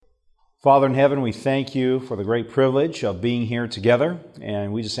Father in heaven, we thank you for the great privilege of being here together,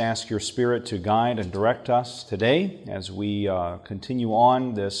 and we just ask your Spirit to guide and direct us today as we continue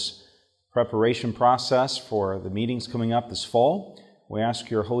on this preparation process for the meetings coming up this fall. We ask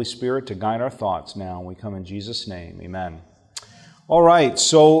your Holy Spirit to guide our thoughts now. We come in Jesus' name. Amen. All right,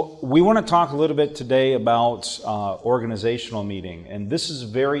 so we want to talk a little bit today about organizational meeting, and this is a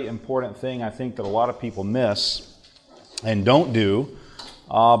very important thing I think that a lot of people miss and don't do.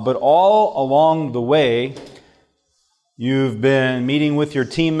 But all along the way, you've been meeting with your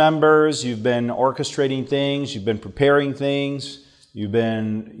team members, you've been orchestrating things, you've been preparing things, you've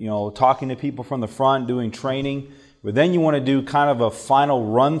been, talking to people from the front, doing training. But then you want to do kind of a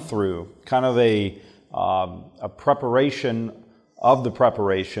final run-through, kind of a preparation of the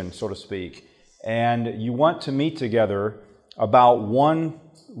preparation, so to speak. And you want to meet together about 1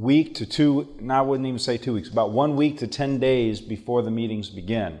 week to 2, no, I wouldn't even say 2 weeks, about 1 week to 10 days before the meetings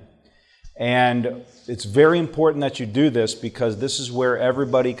begin. And it's very important that you do this because this is where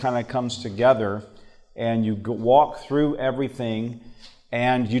everybody kind of comes together and you walk through everything,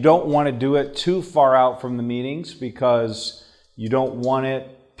 and you don't want to do it too far out from the meetings because you don't want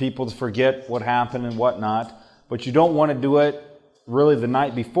people to forget what happened and whatnot, but you don't want to do it really the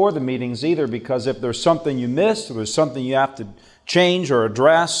night before the meetings either, because if there's something you missed or there's something you have to change or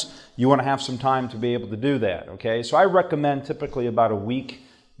address, you want to have some time to be able to do that, okay? So I recommend typically about a week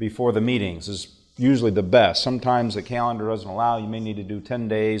before the meetings is usually the best. Sometimes the calendar doesn't allow, you may need to do 10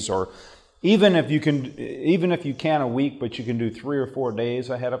 days, or even if you can a week, but you can do 3 or 4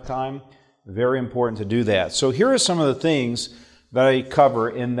 days ahead of time. Very important to do that. So here are some of the things that I cover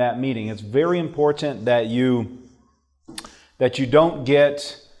in that meeting. It's very important that you don't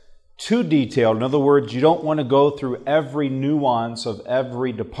get too detailed. In other words, you don't want to go through every nuance of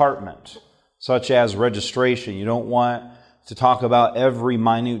every department, such as registration. You don't want to talk about every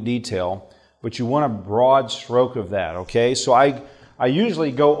minute detail, but you want a broad stroke of that, okay? So I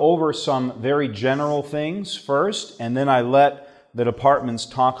usually go over some very general things first, and then I let the departments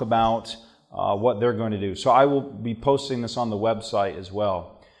talk about what they're going to do. So I will be posting this on the website as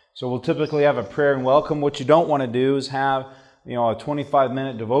well. So we'll typically have a prayer and welcome. What you don't want to do is have a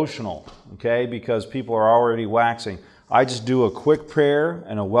 25-minute devotional, okay, because people are already waxing. I just do a quick prayer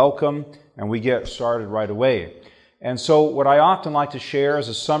and a welcome, and we get started right away. And so what I often like to share is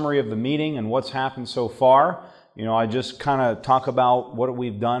a summary of the meeting and what's happened so far. I just kind of talk about what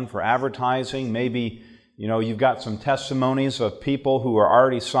we've done for advertising. Maybe, you've got some testimonies of people who are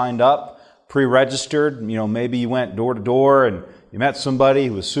already signed up, pre-registered. Maybe you went door to door and you met somebody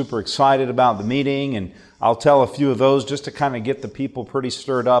who was super excited about the meeting, and I'll tell a few of those just to kind of get the people pretty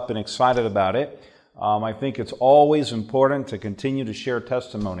stirred up and excited about it. I think it's always important to continue to share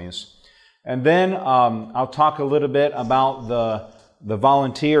testimonies. And then I'll talk a little bit about the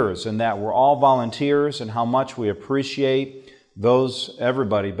volunteers, and that we're all volunteers and how much we appreciate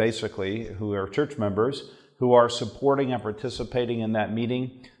everybody basically, who are church members, who are supporting and participating in that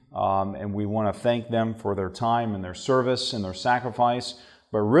meeting. And we want to thank them for their time and their service and their sacrifice.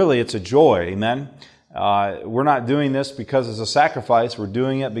 But really, it's a joy, amen? We're not doing this because it's a sacrifice. We're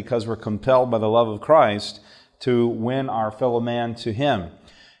doing it because we're compelled by the love of Christ to win our fellow man to Him.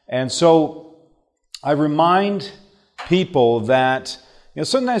 And so I remind people that,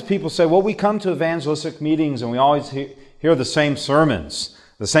 sometimes people say, well, we come to evangelistic meetings and we always hear the same sermons,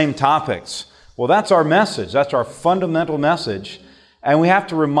 the same topics. Well, that's our message. That's our fundamental message. And we have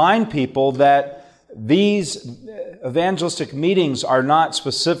to remind people that these evangelistic meetings are not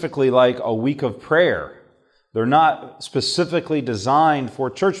specifically like a week of prayer. They're not specifically designed for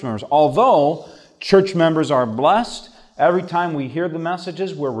church members. Although church members are blessed, every time we hear the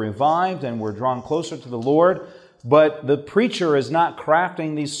messages, we're revived and we're drawn closer to the Lord. But the preacher is not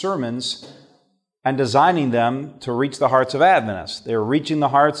crafting these sermons and designing them to reach the hearts of Adventists. They're reaching the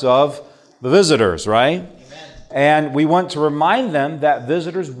hearts of the visitors, right? And we want to remind them that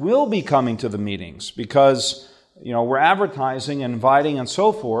visitors will be coming to the meetings because, we're advertising, inviting, and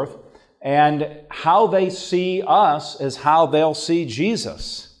so forth. And how they see us is how they'll see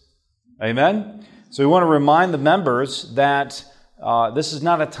Jesus. Amen? So we want to remind the members that this is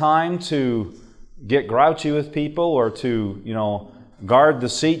not a time to get grouchy with people or to, guard the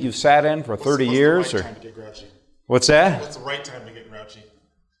seat you've sat in for 30 years. What's the right time to get grouchy? What's that? What's the right time to get grouchy?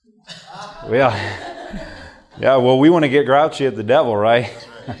 Yeah, well, we want to get grouchy at the devil, right?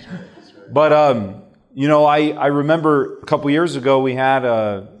 That's right. But, I remember a couple years ago we had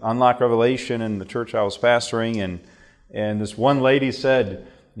a Unlock Revelation in the church I was pastoring, and this one lady said,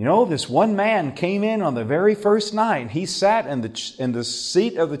 this one man came in on the very first night. He sat in the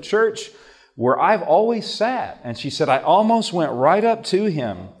seat of the church where I've always sat. And she said, I almost went right up to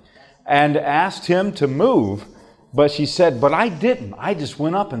him and asked him to move. But she said, but I didn't. I just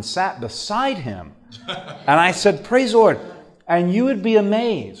went up and sat beside him. And I said, praise the Lord. And you would be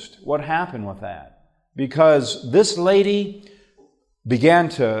amazed what happened with that. Because this lady began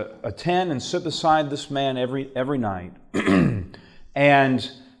to attend and sit beside this man every night.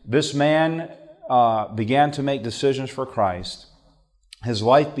 And this man began to make decisions for Christ. His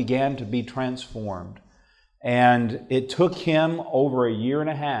life began to be transformed. And it took him over a year and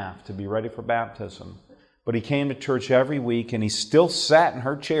a half to be ready for baptism. But he came to church every week, and he still sat in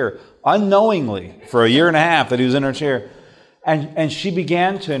her chair unknowingly for a year and a half that he was in her chair. And she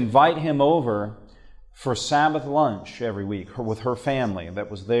began to invite him over for Sabbath lunch every week with her family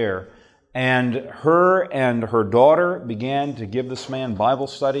that was there. And her daughter began to give this man Bible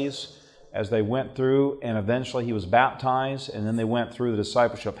studies as they went through, and eventually he was baptized, and then they went through the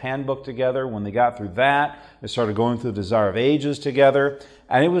discipleship handbook together. When they got through that, they started going through the Desire of Ages together,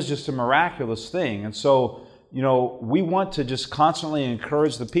 and it was just a miraculous thing. And so, we want to just constantly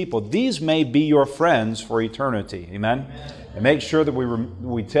encourage the people. These may be your friends for eternity. Amen? And make sure that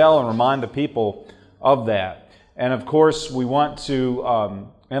we tell and remind the people of that. And of course, we want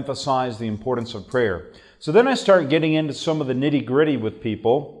to emphasize the importance of prayer. So then I start getting into some of the nitty-gritty with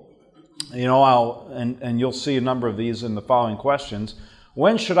people. And you'll see a number of these in the following questions.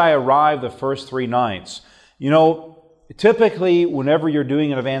 When should I arrive the first 3 nights? Typically, whenever you're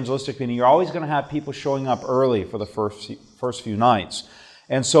doing an evangelistic meeting, you're always going to have people showing up early for the first few nights.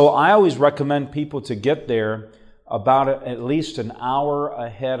 And so I always recommend people to get there about at least an hour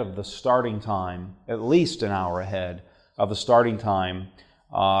ahead of the starting time,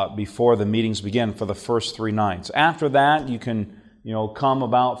 before the meetings begin for the first 3 nights. After that, you can come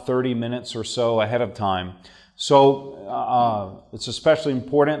about 30 minutes or so ahead of time. So it's especially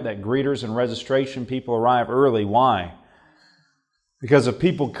important that greeters and registration people arrive early. Why? Because if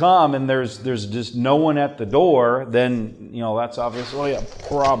people come and there's just no one at the door, then that's obviously a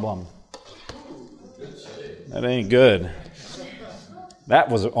problem. That ain't good.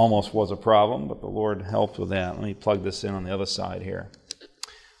 That almost was a problem, but the Lord helped with that. Let me plug this in on the other side here.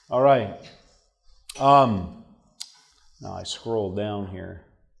 All right. Now I scroll down here.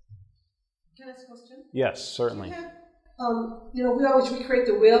 Can I ask a question? Yes, certainly. We always recreate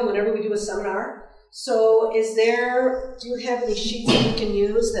the wheel whenever we do a seminar. So do you have any sheets that you can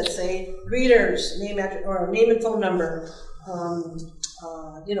use that say greeters, name and phone number,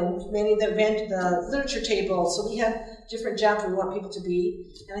 manning the literature table. So we have different jobs we want people to be.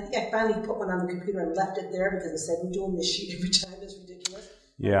 And I think I finally put one on the computer and left it there because I said we're doing this sheet every time. It's ridiculous.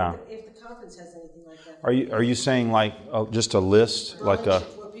 Yeah. If the conference has anything like that. Are you saying like just a list, like a?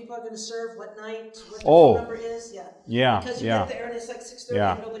 What people are going to serve, what night, what the phone number is, yeah. Yeah. Because you get there and it's like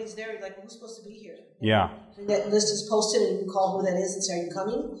 6:30 and nobody's there. You're like, well, who's supposed to be here? Yeah. And that list is posted, and you can call who that is and say, are you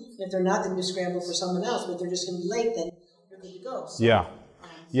coming? And if they're not, then you scramble for someone else. But if they're just going to be late, then you're good to go. So,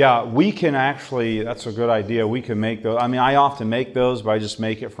 yeah. We can actually. That's a good idea. We can make those. I mean, I often make those, but I just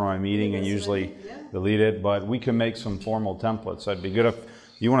make it for my meeting and usually delete it. But we can make some formal templates. That'd be good. If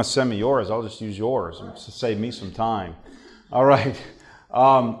you want to send me yours, I'll just use yours and save me some time. All right.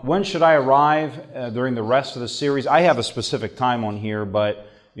 When should I arrive during the rest of the series? I have a specific time on here, but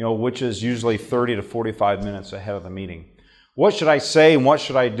which is usually 30 to 45 minutes ahead of the meeting. What should I say and what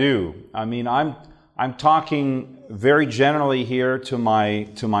should I do? I mean, I'm talking very generally here to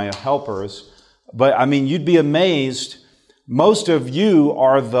my helpers, but I mean, you'd be amazed. Most of you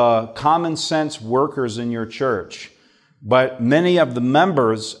are the common sense workers in your church, but many of the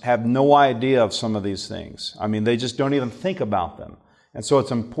members have no idea of some of these things. I mean, they just don't even think about them. And so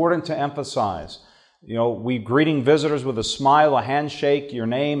it's important to emphasize. We greeting visitors with a smile, a handshake, your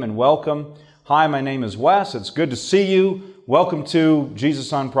name, and welcome. Hi, my name is Wes. It's good to see you. Welcome to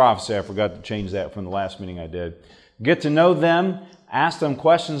Jesus on Prophecy. I forgot to change that from the last meeting I did. Get to know them. Ask them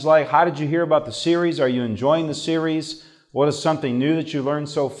questions like, how did you hear about the series? Are you enjoying the series? What is something new that you learned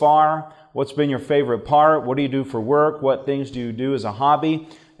so far? What's been your favorite part? What do you do for work? What things do you do as a hobby?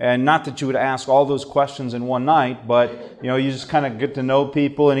 And not that you would ask all those questions in one night, but you just kind of get to know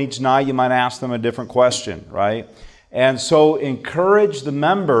people, and each night you might ask them a different question, right? And so encourage the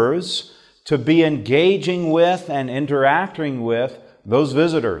members to be engaging with and interacting with those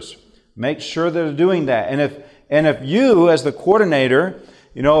visitors. Make sure they're doing that. And if you, as the coordinator,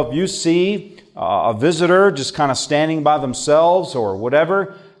 if you see a visitor just kind of standing by themselves or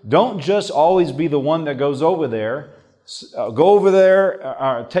whatever, don't just always be the one that goes over there. Go over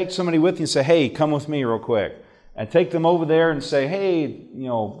there, take somebody with you and say, hey, come with me real quick. And take them over there and say, hey,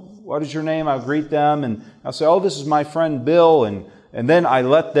 what is your name? I'll greet them. And I'll say, oh, this is my friend Bill. And then I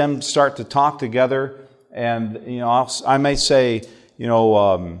let them start to talk together. And, I may say,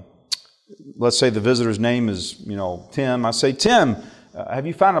 let's say the visitor's name is, Tim. I say, Tim, have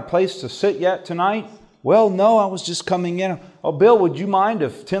you found a place to sit yet tonight? Well, no, I was just coming in. Oh, Bill, would you mind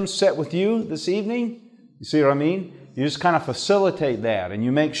if Tim sat with you this evening? You see what I mean? You just kind of facilitate that, and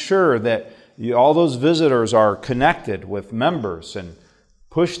you make sure that all those visitors are connected with members and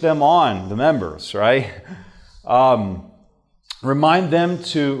push them on the members, right? Remind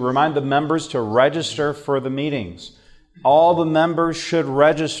the members to register for the meetings. All the members should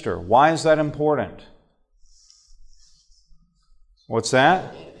register. Why is that important? What's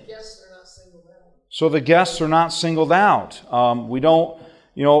that? The guests are not singled out. So the guests are not singled out. We don't,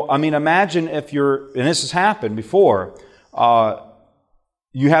 imagine if and this has happened before,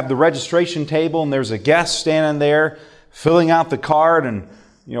 you have the registration table and there's a guest standing there filling out the card, and,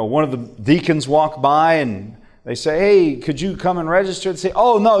 one of the deacons walk by and they say, hey, could you come and register? They say,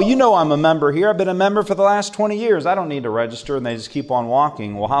 oh, no, I'm a member here. I've been a member for the last 20 years. I don't need to register. And they just keep on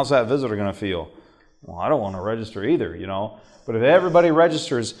walking. Well, how's that visitor going to feel? Well, I don't want to register either, But if everybody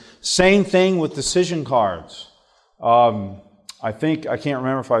registers, same thing with decision cards. I can't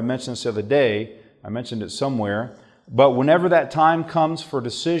remember if I mentioned this the other day. I mentioned it somewhere. But whenever that time comes for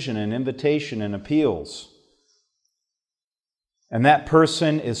decision and invitation and appeals, and that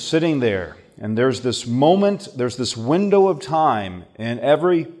person is sitting there, and there's this moment, there's this window of time in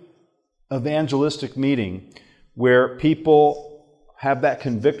every evangelistic meeting where people have that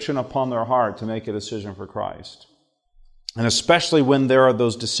conviction upon their heart to make a decision for Christ. And especially when there are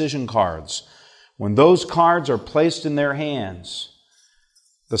those decision cards. When those cards are placed in their hands,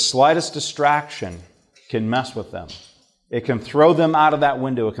 the slightest distraction can mess with them. It can throw them out of that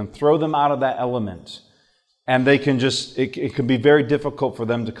window. It can throw them out of that element. And they can it can be very difficult for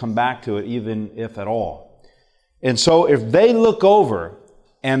them to come back to it, even if at all. And so if they look over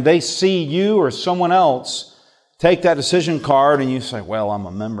and they see you or someone else take that decision card, and you say, well, I'm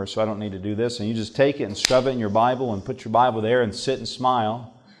a member, so I don't need to do this, and you just take it and shove it in your Bible and put your Bible there and sit and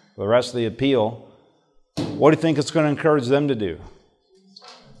smile for the rest of the appeal, what do you think it's going to encourage them to do?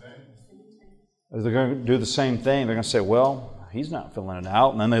 They're going to do the same thing. They're going to say, well, he's not filling it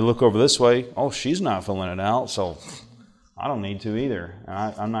out. And then they look over this way. Oh, she's not filling it out, so I don't need to either. And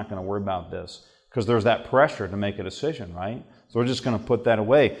I'm not going to worry about this. Because there's that pressure to make a decision, right? So we're just going to put that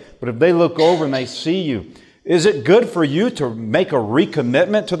away. But if they look over and they see you, is it good for you to make a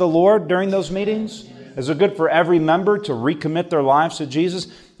recommitment to the Lord during those meetings? Is it good for every member to recommit their lives to Jesus?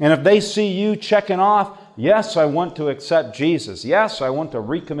 And if they see you checking off, yes, I want to accept Jesus. Yes, I want to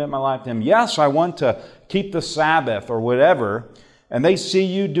recommit my life to Him. Yes, I want to keep the Sabbath or whatever. And they see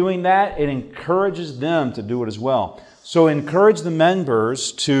you doing that, it encourages them to do it as well. So encourage the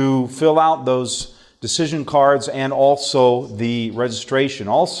members to fill out those decision cards and also the registration.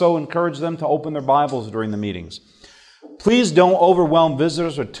 Also encourage them to open their Bibles during the meetings. Please don't overwhelm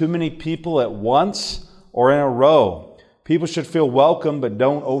visitors with too many people at once or in a row. People should feel welcome, but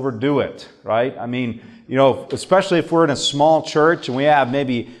don't overdo it, right? Especially if we're in a small church and we have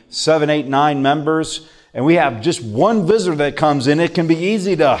maybe 7, 8, 9 members, and we have just one visitor that comes in, it can be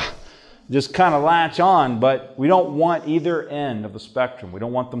easy to just kind of latch on, but we don't want either end of the spectrum. We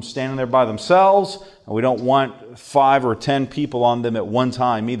don't want them standing there by themselves, and we don't want 5 or 10 people on them at one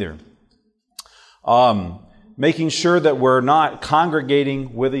time either. Making sure that we're not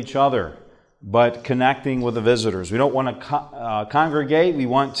congregating with each other, but connecting with the visitors. We don't want to congregate, we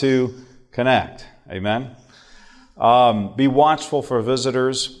want to connect. Amen? Be watchful for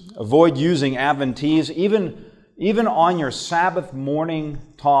visitors. Avoid using Adventese, even on your Sabbath morning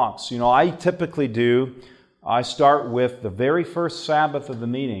talks. I typically I start with the very first Sabbath of the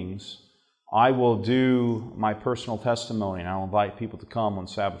meetings. I will do my personal testimony, and I'll invite people to come on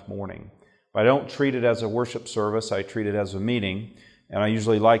Sabbath morning. But I don't treat it as a worship service. I treat it as a meeting. And I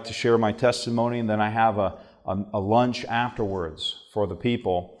usually like to share my testimony, and then I have a lunch afterwards for the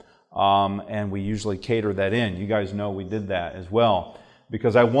people. And we usually cater that in. You guys know we did that as well.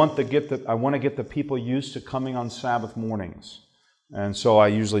 Because I want to get the people used to coming on Sabbath mornings. And so I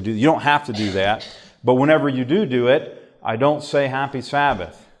usually do. You don't have to do that. But whenever you do it, I don't say Happy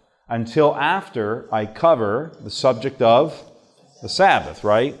Sabbath until after I cover the subject of the Sabbath,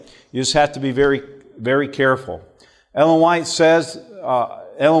 right? You just have to be very, very careful. Ellen White says, or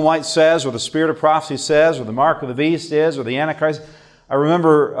the Spirit of Prophecy says, or the Mark of the Beast is, or the Antichrist. I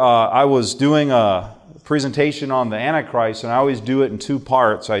remember I was doing a presentation on the Antichrist, and I always do it in 2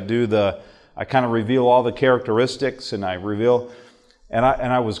 parts. I kind of reveal all the characteristics, and I went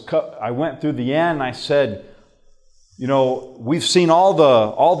through the end, and I said, we've seen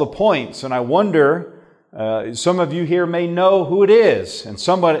all the points, and I wonder, some of you here may know who it is. And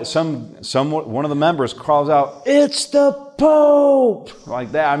one of the members calls out, "It's the Pope!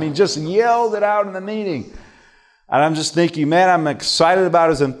 Like that. I mean, just yelled it out in the meeting. And I'm just thinking, man, I'm excited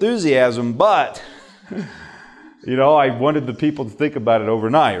about his enthusiasm, but, I wanted the people to think about it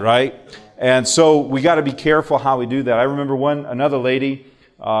overnight, right? And so we got to be careful how we do that. I remember another lady,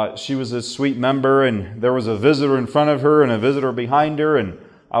 she was a sweet member, and there was a visitor in front of her and a visitor behind her, and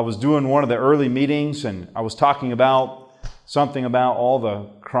I was doing one of the early meetings, and I was talking about something about all the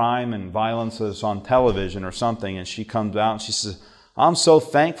crime and violence that's on television or something, and she comes out and she says, I'm so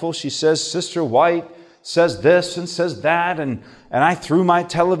thankful. She says, Sister White says this and says that, and I threw my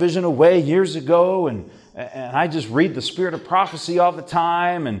television away years ago, and I just read the Spirit of Prophecy all the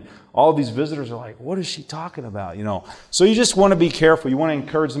time, and all these visitors are like, what is she talking about? So you just want to be careful. You want to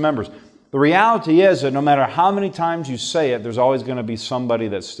encourage the members. The reality is that no matter how many times you say it, there's always going to be somebody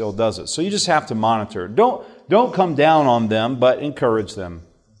that still does it. So you just have to monitor. Don't come down on them, but encourage them.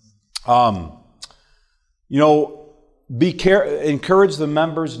 Encourage the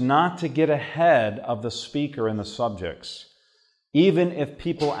members not to get ahead of the speaker and the subjects, even if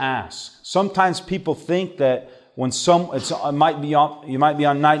people ask. Sometimes people think that when you might be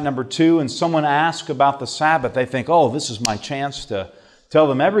on night number 2 and someone asks about the Sabbath, they think, oh, this is my chance to tell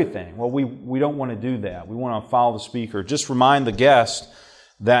them everything. Well, we don't want to do that. We want to follow the speaker. Just remind the guest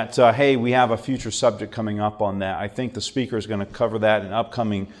that, hey, we have a future subject coming up on that. I think the speaker is going to cover that in an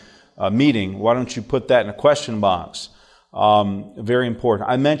upcoming meeting. Why don't you put that in a question box? Very important.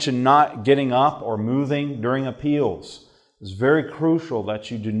 I mentioned not getting up or moving during appeals. It's very crucial that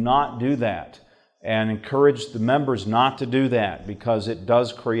you do not do that, and encourage the members not to do that, because it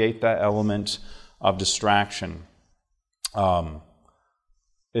does create that element of distraction.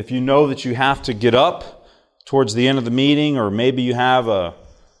 If you know that you have to get up towards the end of the meeting, or maybe you have a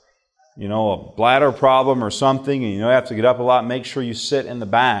bladder problem or something, and you have to get up a lot, make sure you sit in the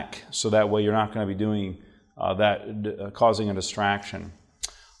back, so that way you're not going to be doing causing a distraction.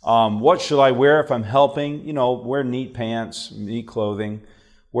 What should I wear if I'm helping? Wear neat pants, neat clothing.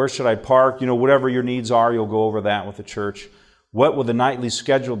 Where should I park? Whatever your needs are, you'll go over that with the church. What will the nightly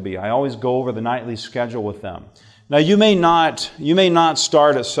schedule be? I always go over the nightly schedule with them. Now, you may not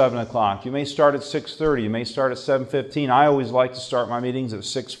start at 7 o'clock. You may start at 6:30. You may start at 7:15. I always like to start my meetings at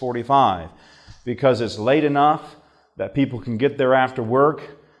 6:45, because it's late enough that people can get there after work,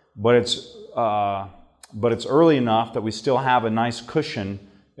 but it's early enough that we still have a nice cushion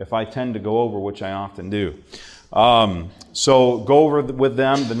if I tend to go over, which I often do. So go over with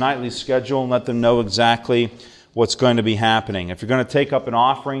them the nightly schedule and let them know exactly what's going to be happening. If you're going to take up an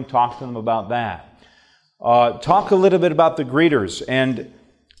offering, talk to them about that. Talk a little bit about the greeters. And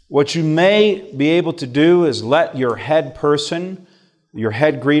what you may be able to do is let your head person, your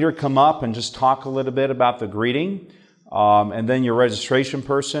head greeter, come up and just talk a little bit about the greeting. And then your registration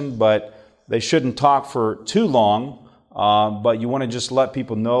person, but they shouldn't talk for too long. But you want to just let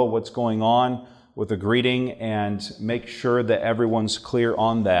people know what's going on with the greeting and make sure that everyone's clear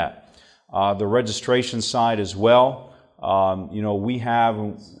on that. The registration side as well. We have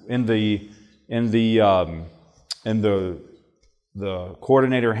in the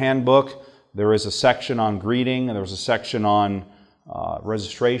coordinator handbook, there is a section on greeting, and there's a section on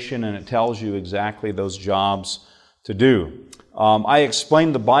registration, and it tells you exactly those jobs to do. I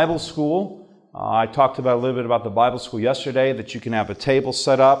explained the Bible school. I talked about a little bit about the Bible school yesterday, that you can have a table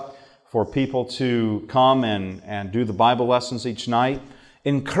set up for people to come and do the Bible lessons each night.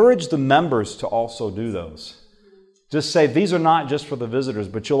 Encourage the members to also do those. Just say, these are not just for the visitors,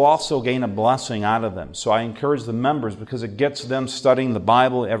 but you'll also gain a blessing out of them. So I encourage the members, because it gets them studying the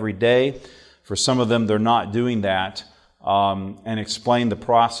Bible every day. For some of them, they're not doing that. And explain the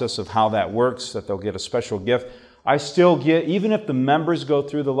process of how that works, that they'll get a special gift. I still get, even if the members go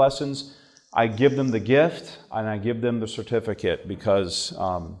through the lessons, I give them the gift and I give them the certificate, because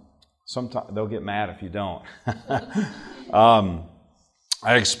sometimes they'll get mad if you don't.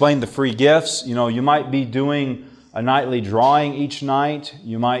 I explained the free gifts. You might be doing a nightly drawing each night.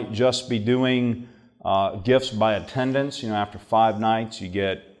 You might just be doing gifts by attendance. After 5 nights, you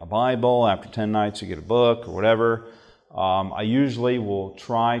get a Bible. After 10 nights, you get a book or whatever. I usually will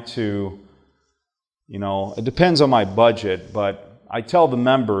try to, it depends on my budget, but I tell the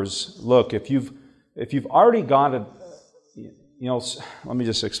members, look, if you've already got let me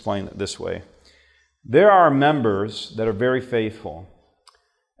just explain it this way. There are members that are very faithful,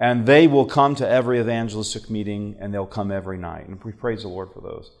 and they will come to every evangelistic meeting, and they'll come every night. And we praise the Lord for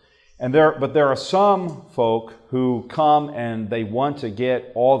those. But there are some folk who come and they want to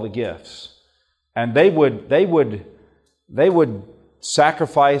get all the gifts. And they would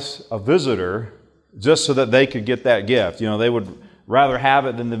sacrifice a visitor just so that they could get that gift. They would rather have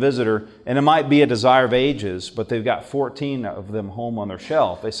it than the visitor. And it might be a desire of ages, but they've got 14 of them home on their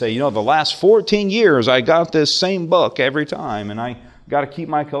shelf. They say, the last 14 years I got this same book every time, and I got to keep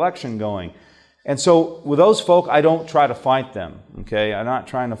my collection going. And so with those folk, I don't try to fight them. Okay, I'm not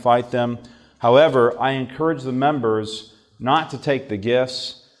trying to fight them. However, I encourage the members not to take the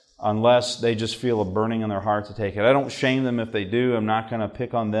gifts unless they just feel a burning in their heart to take it. I don't shame them if they do. I'm not going to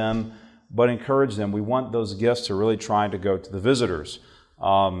pick on them, but encourage them. We want those gifts to really try to go to the visitors.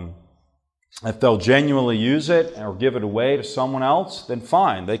 If they'll genuinely use it or give it away to someone else, then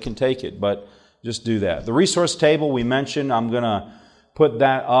fine, they can take it, but just do that. The resource table we mentioned, I'm going to put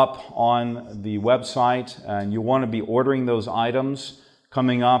that up on the website, and you want to be ordering those items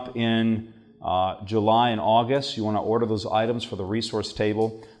coming up in July and August. You want to order those items for the resource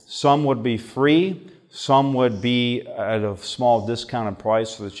table. Some would be free, some would be at a small discounted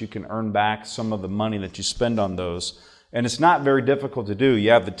price so that you can earn back some of the money that you spend on those. And it's not very difficult to do. You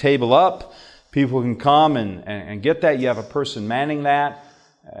have the table up, people can come and get that. You have a person manning that.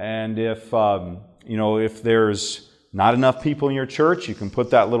 And if there's not enough people in your church, you can put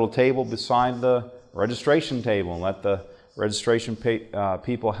that little table beside the registration table and let the registration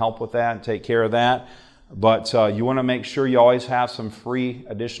people help with that and take care of that. But you want to make sure you always have some free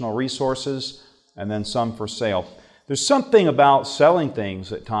additional resources and then some for sale. There's something about selling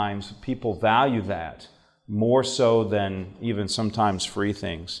things at times, people value that more so than even sometimes free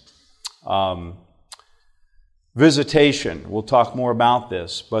things. Visitation, we'll talk more about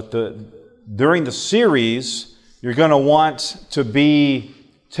this, but during the series, you're going to want to be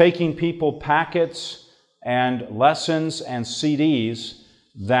taking people packets and lessons and CDs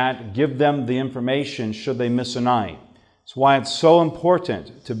that give them the information should they miss a night. That's why it's so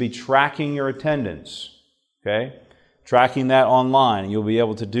important to be tracking your attendance, okay? Tracking that online, and you'll be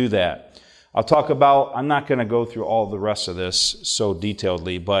able to do that. I'm not going to go through all the rest of this so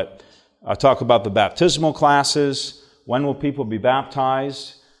detailedly, but I'll talk about the baptismal classes. When will people be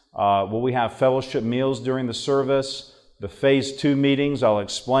baptized? Will we have fellowship meals during the service? The Phase 2 meetings, I'll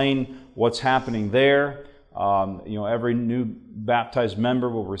explain what's happening there. Every new baptized member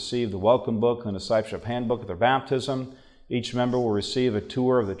will receive the welcome book and the discipleship handbook at their baptism. Each member will receive a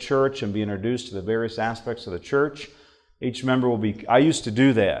tour of the church and be introduced to the various aspects of the church. Each member I used to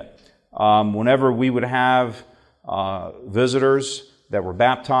do that. Whenever we would have visitors that were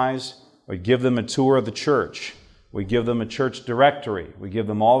baptized, we'd give them a tour of the church. We give them a church directory. We give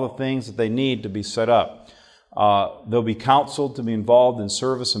them all the things that they need to be set up. They'll be counseled to be involved in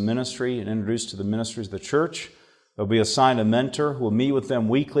service and ministry and introduced to the ministries of the church. They'll be assigned a mentor who will meet with them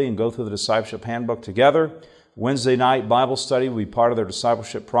weekly and go through the discipleship handbook together. Wednesday night Bible study will be part of their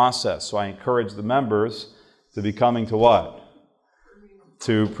discipleship process. So I encourage the members to be coming to what?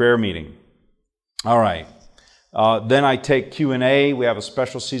 To prayer meeting. All right. Then I take Q&A. We have a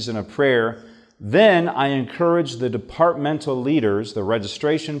special season of prayer. Then I encourage the departmental leaders, the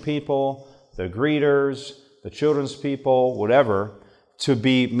registration people, the greeters, the children's people, whatever, to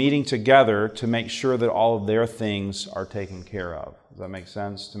be meeting together to make sure that all of their things are taken care of. Does that make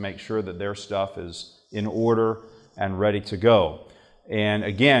sense? To make sure that their stuff is in order and ready to go. And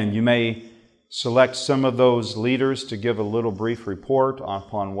again, you may select some of those leaders to give a little brief report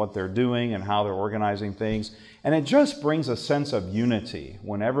upon what they're doing and how they're organizing things. And it just brings a sense of unity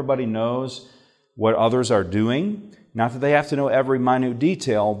when everybody knows what others are doing. Not that they have to know every minute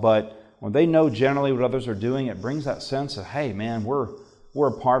detail, but when they know generally what others are doing, it brings that sense of, hey, man, we're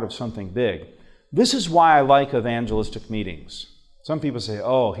a part of something big. This is why I like evangelistic meetings. Some people say,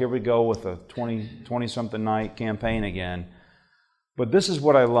 oh, here we go with a 20-something night campaign again. But this is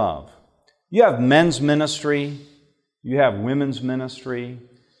what I love. You have men's ministry, you have women's ministry,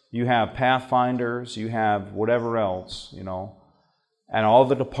 you have pathfinders, you have whatever else, and all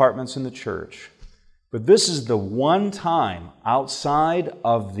the departments in the church. But this is the one time outside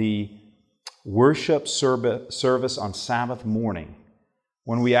of the worship service on Sabbath morning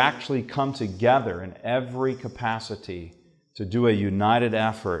when we actually come together in every capacity to do a united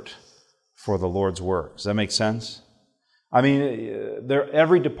effort for the Lord's work. Does that make sense? I mean,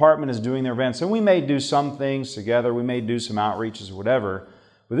 every department is doing their events, and we may do some things together, we may do some outreaches or whatever,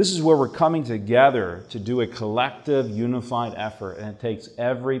 but this is where we're coming together to do a collective, unified effort, and it takes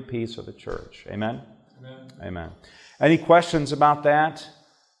every piece of the church. Amen? Amen. Amen. Any questions about that?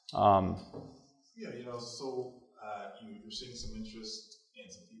 You're seeing some interest in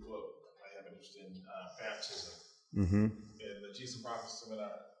some people I have interest in baptism. Mm-hmm. In the Jesus and Prophets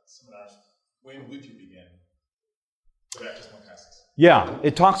seminars, when would you begin the baptismal classes? Yeah,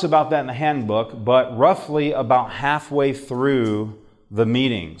 it talks about that in the handbook, but roughly about halfway through the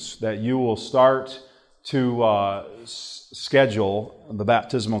meetings that you will start to schedule the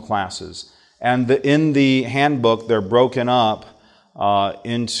baptismal classes. And in the handbook, they're broken up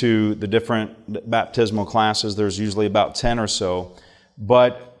into the different baptismal classes. There's usually about 10 or so.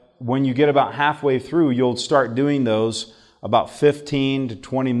 But when you get about halfway through, you'll start doing those about 15 to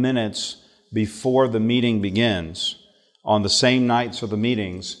 20 minutes before the meeting begins on the same nights of the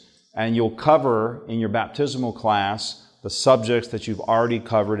meetings. And you'll cover in your baptismal class the subjects that you've already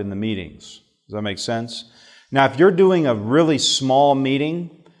covered in the meetings. Does that make sense? Now, if you're doing a really small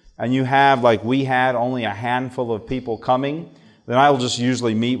meeting and you have, like we had, only a handful of people coming, then I will just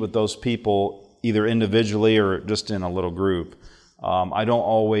usually meet with those people either individually or just in a little group. I don't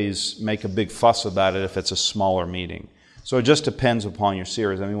always make a big fuss about it if it's a smaller meeting. So it just depends upon your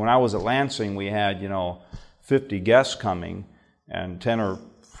series. I mean, when I was at Lansing, we had, 50 guests coming and 10 or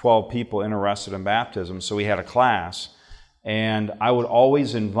 12 people interested in baptism, so we had a class. And I would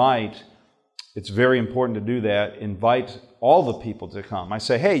always invite, it's very important to do that, invite all the people to come. I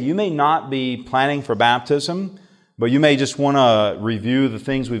say, hey, you may not be planning for baptism, but you may just want to review the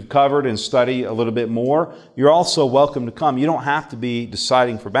things we've covered and study a little bit more. You're also welcome to come. You don't have to be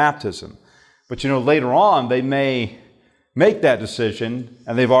deciding for baptism. But later on, they may make that decision,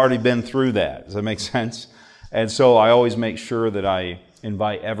 and they've already been through that. Does that make sense? And so I always make sure that I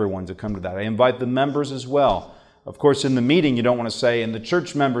invite everyone to come to that. I invite the members as well. Of course, in the meeting, you don't want to say, and the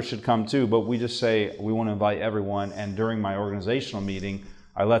church members should come too, but we just say we want to invite everyone. And during my organizational meeting,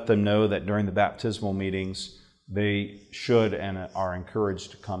 I let them know that during the baptismal meetings, they should and are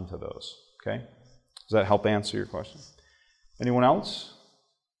encouraged to come to those. Okay? Does that help answer your question? Anyone else?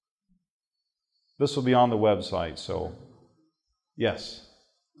 This will be on the website, so yes.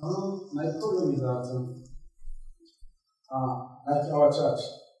 My problem is that, at our church,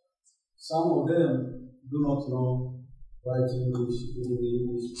 some of them do not know write English, reading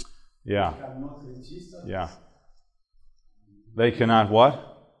English. Yeah. They cannot register. Yeah. They cannot what?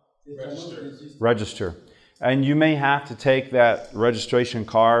 They cannot Register. And you may have to take that registration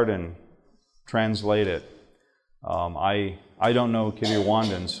card and translate it. I don't know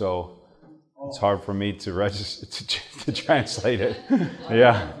Kinyarwanda, so it's hard for me to register to translate it.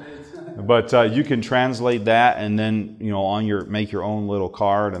 Yeah. But you can translate that and then make your own little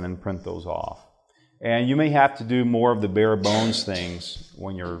card and then print those off. And you may have to do more of the bare bones things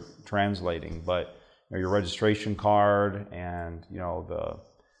when you're translating, but your registration card and the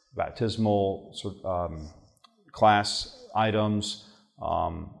baptismal class items,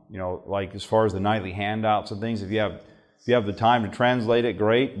 like as far as the nightly handouts and things. If you have the time to translate it,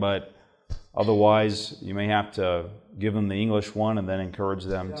 great. But otherwise, you may have to give them the English one and then encourage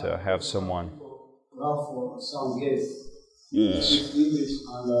them to have someone. For some guests, Yes. English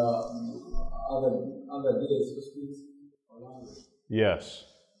and other guests who speak language. Yes,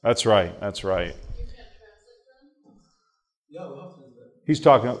 that's right. That's right. Yeah, we have to. He's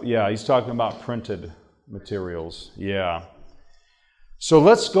talking about printed materials. Yeah. So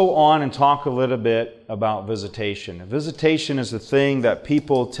let's go on and talk a little bit about visitation. Visitation is the thing that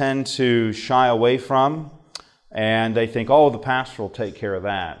people tend to shy away from, and they think, the pastor will take care of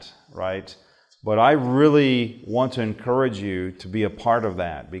that, right? But I really want to encourage you to be a part of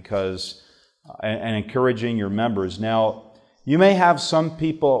that and encouraging your members. Now, you may have some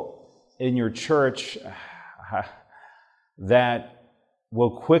people in your church that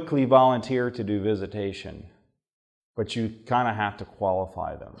will quickly volunteer to do visitation, but you kind of have to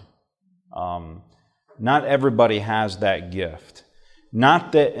qualify them. Not everybody has that gift.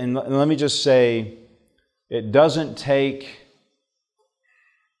 Not that, and let me just say, it doesn't take,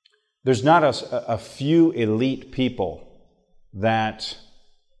 there's not a few elite people that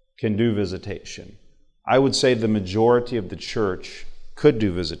can do visitation. I would say the majority of the church could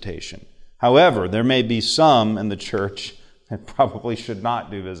do visitation. However, there may be some in the church that probably should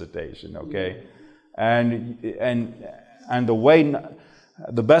not do visitation, okay? And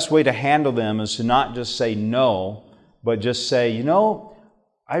the best way to handle them is to not just say no, but just say,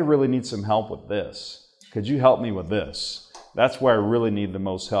 I really need some help with this. Could you help me with this? That's where I really need the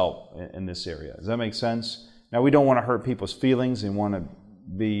most help in this area. Does that make sense? Now, we don't want to hurt people's feelings and want to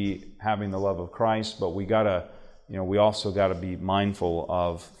be having the love of Christ, but we also got to be mindful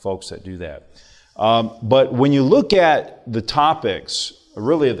of folks that do that. But when you look at the topics,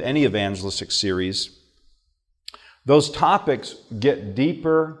 really of any evangelistic series, those topics get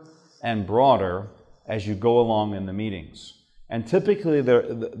deeper and broader as you go along in the meetings. And typically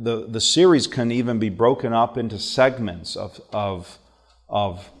the series can even be broken up into segments of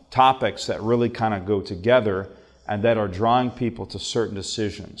topics that really kind of go together and that are drawing people to certain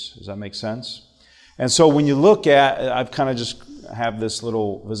decisions. Does that make sense? And so when you look at, I've kind of just have this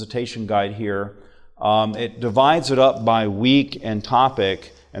little visitation guide here. It divides it up by week and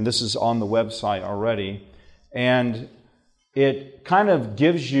topic, and this is on the website already. And it kind of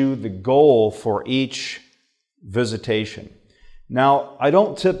gives you the goal for each visitation. Now, I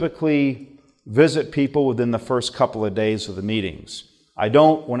don't typically visit people within the first couple of days of the meetings. I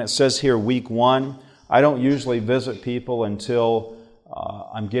don't, when it says here week 1, I don't usually visit people until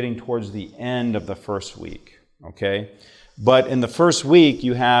I'm getting towards the end of the first week, okay? But in the first week,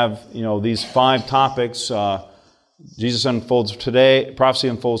 you have, these 5 topics. Jesus unfolds today, prophecy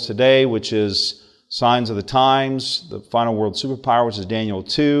unfolds today, which is signs of the times, the final world superpower, which is Daniel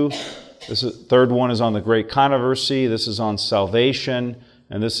 2. Third one is on the great controversy. This is on salvation,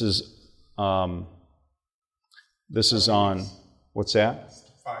 and this is on, what's that?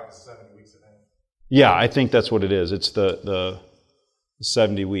 5 to 7 weeks, I think. Yeah, I think that's what it is. It's the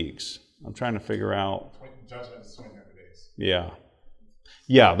 70 weeks. I'm trying to figure out. Judgment is 2,300 days.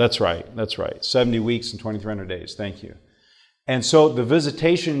 Yeah, that's right. 70 weeks and 2,300 days. Thank you. And so the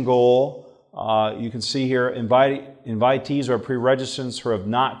visitation goal, you can see here, invitees or pre-registrants who have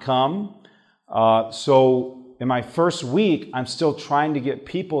not come. So in my first week, I'm still trying to get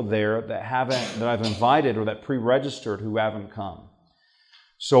people there that I've invited or that pre-registered who haven't come.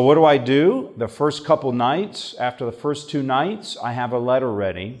 So what do? The first couple nights, after the first 2 nights, I have a letter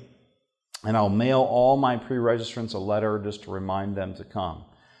ready, and I'll mail all my pre-registrants a letter just to remind them to come.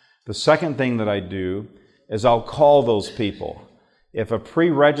 The second thing that I do is I'll call those people. If a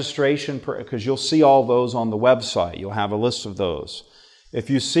pre-registration, because you'll see all those on the website, you'll have a list of those.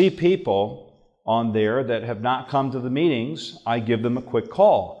 If you see people on there that have not come to the meetings, I give them a quick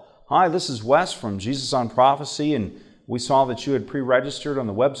call. Hi, this is Wes from Jesus on Prophecy, and we saw that you had pre-registered on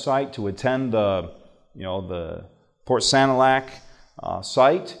the website to attend the Port Sanilac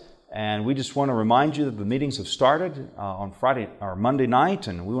site, and we just want to remind you that the meetings have started on Friday or Monday night,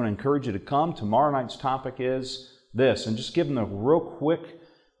 and we want to encourage you to come. Tomorrow night's topic is this, and just give them a real quick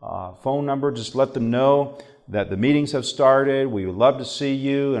phone number. Just let them know that the meetings have started. We would love to see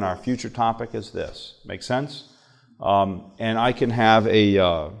you, and our future topic is this. Make sense? And I can have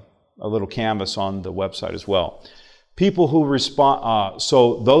a little canvas on the website as well. People who respond,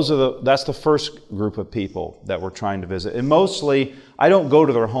 so that's the first group of people that we're trying to visit. And mostly, I don't go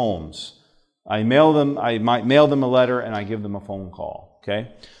to their homes. I might mail them a letter and I give them a phone call,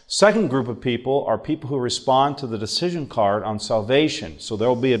 okay? Second group of people are people who respond to the decision card on salvation. So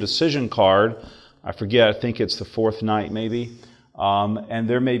there'll be a decision card, I think it's the 4th night maybe, and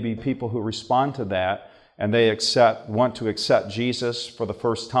there may be people who respond to that and they want to accept Jesus for the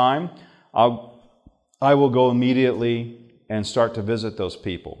first time. I will go immediately and start to visit those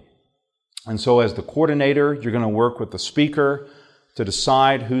people. And so as the coordinator, you're going to work with the speaker to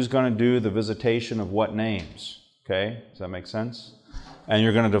decide who's going to do the visitation of what names. Okay? Does that make sense? And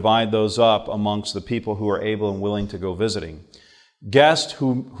you're going to divide those up amongst the people who are able and willing to go visiting. Guests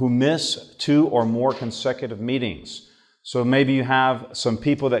who miss 2 or more consecutive meetings. So maybe you have some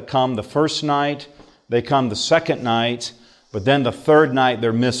people that come the first night, they come the second night, but then the third night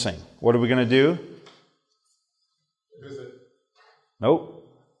they're missing. What are we going to do? Visit. Nope.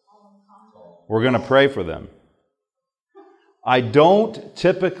 We're going to pray for them. I don't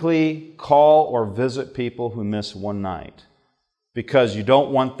typically call or visit people who miss 1 night because you don't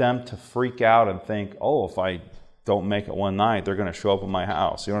want them to freak out and think, oh, if I don't make it 1 night, they're going to show up at my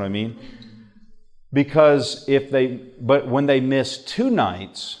house. You know what I mean? Because but when they miss 2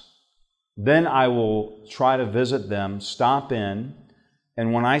 nights, then I will try to visit them, stop in,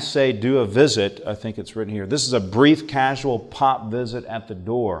 and when I say do a visit, I think it's written here, this is a brief, casual pop visit at the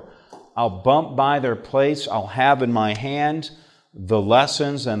door. I'll bump by their place. I'll have in my hand the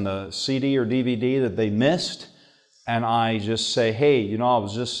lessons and the CD or DVD that they missed. And I just say, hey, I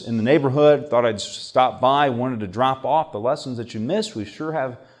was just in the neighborhood, thought I'd stop by, wanted to drop off the lessons that you missed. We sure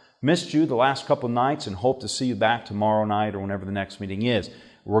have missed you the last couple of nights and hope to see you back tomorrow night or whenever the next meeting is.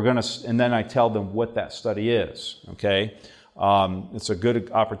 And then I tell them what that study is, okay? It's a good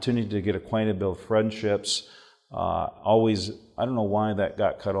opportunity to get acquainted, build friendships. I don't know why that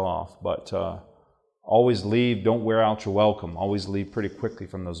got cut off, but always leave, don't wear out your welcome. Always leave pretty quickly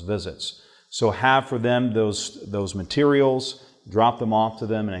from those visits. So have for them those materials, drop them off to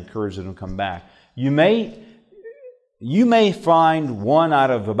them, and encourage them to come back. You may find 1 out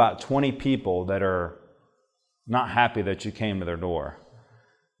of about 20 people that are not happy that you came to their door.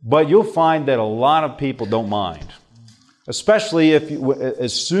 But you'll find that a lot of people don't mind. Especially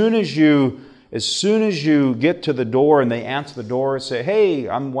as soon as you get to the door and they answer the door and say, hey,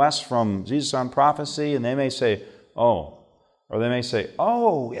 I'm Wes from Jesus on Prophecy, and they may say, oh, or they may say,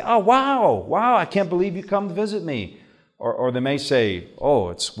 oh, wow, I can't believe you come to visit me. or they may say, oh,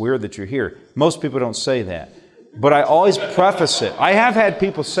 it's weird that you're here. Most people don't say that. But I always preface it. I have had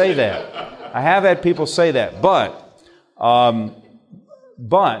people say that.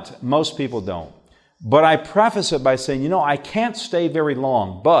 But most people don't. But I preface it by saying, I can't stay very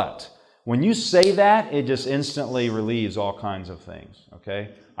long. But when you say that, it just instantly relieves all kinds of things. Okay?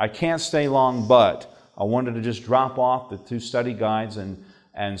 I can't stay long, but I wanted to just drop off the 2 study guides and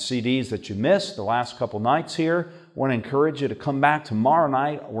CDs that you missed the last couple nights here. I want to encourage you to come back tomorrow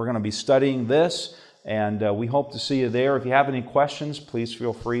night. We're going to be studying this, and we hope to see you there. If you have any questions, please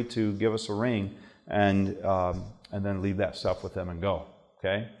feel free to give us a ring and then leave that stuff with them and go.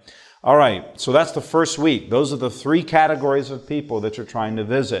 Okay? All right, so that's the first week. Those are the 3 categories of people that you're trying to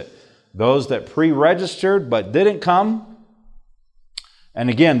visit. Those that pre-registered but didn't come. And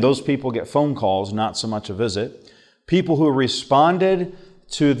again, those people get phone calls, not so much a visit. People who responded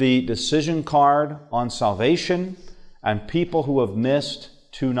to the decision card on salvation, and people who have missed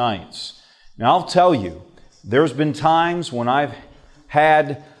 2 nights. Now, I'll tell you, there's been times when I've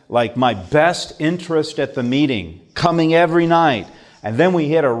had like my best interest at the meeting, coming every night, and then we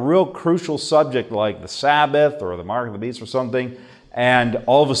hit a real crucial subject like the Sabbath or the mark of the beast or something, and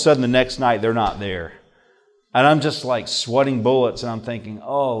all of a sudden the next night they're not there. And I'm just like sweating bullets, and I'm thinking,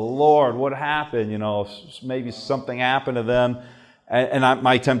 oh, Lord, what happened? Maybe something happened to them. And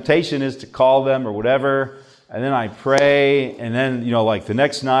my temptation is to call them or whatever, and then I pray, and then, like the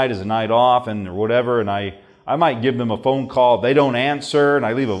next night is a night off or whatever, and I might give them a phone call. They don't answer, and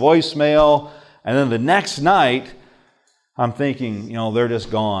I leave a voicemail, and then the next night, I'm thinking, they're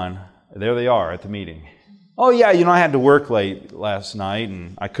just gone. There they are at the meeting. Oh, yeah, I had to work late last night,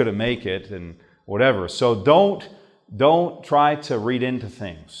 and I couldn't make it, and whatever. So don't try to read into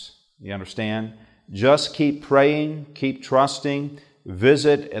things. You understand? Just keep praying, keep trusting,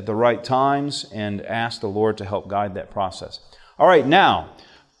 visit at the right times, and ask the Lord to help guide that process. All right, now,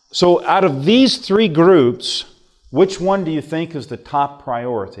 so out of these 3 groups, which one do you think is the top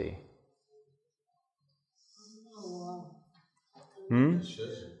priority?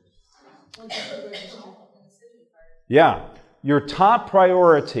 Yeah, your top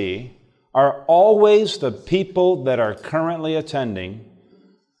priority are always the people that are currently attending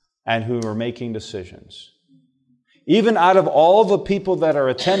and who are making decisions. Even out of all the people that are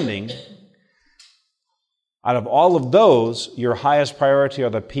attending, out of all of those, your highest priority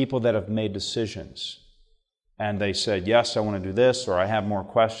are the people that have made decisions. And they said, yes, I want to do this, or I have more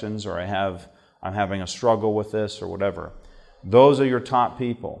questions, or I'm having a struggle with this, or whatever. Those are your top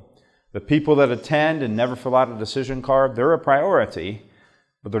people. The people that attend and never fill out a decision card, they're a priority,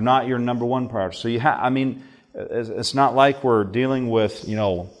 but they're not your number 1 priority. So it's not like we're dealing with,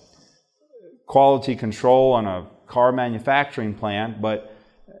 quality control on a car manufacturing plant, but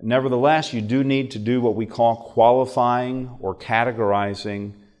nevertheless, you do need to do what we call qualifying or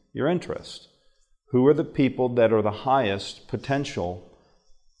categorizing your interest. Who are the people that are the highest potential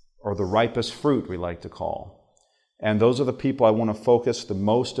or the ripest fruit, we like to call? And those are the people I want to focus the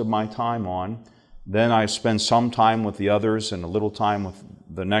most of my time on. Then I spend some time with the others and a little time with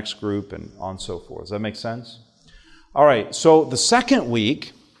the next group and on and so forth. Does that make sense? All right, so the second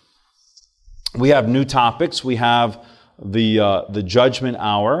week, we have new topics. We have the judgment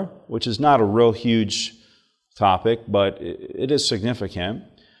hour, which is not a real huge topic, but it is significant.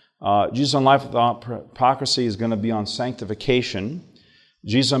 Jesus on Life Without Hypocrisy is going to be on sanctification.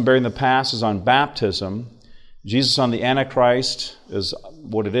 Jesus on Bearing the Past is on baptism. Jesus on the Antichrist is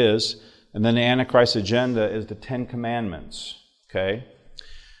what it is. And then the Antichrist agenda is the 10 Commandments. Okay?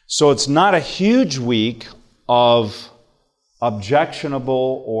 So it's not a huge week of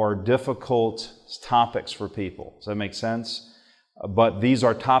objectionable or difficult topics for people. Does that make sense? But these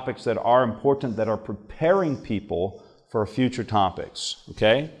are topics that are important, that are preparing people for future topics.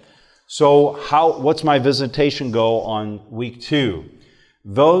 Okay? So what's my visitation goal on week 2?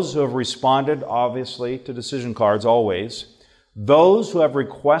 Those who have responded, obviously, to decision cards, always. Those who have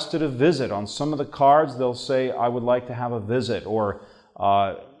requested a visit, on some of the cards, they'll say, I would like to have a visit. Or,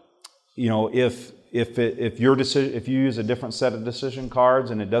 if you use a different set of decision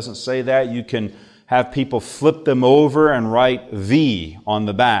cards and it doesn't say that, you can have people flip them over and write V on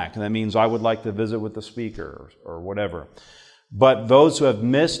the back. And that means I would like to visit with the speaker or whatever. But those who have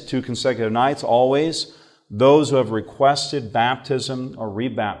missed 2 consecutive nights, always. Those who have requested baptism or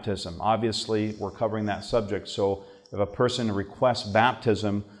rebaptism. Obviously, we're covering that subject. So if a person requests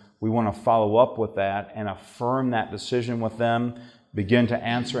baptism, we want to follow up with that and affirm that decision with them, begin to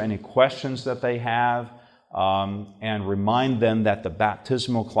answer any questions that they have, and remind them that the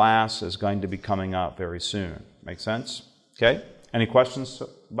baptismal class is going to be coming up very soon. Make sense? Okay? Any questions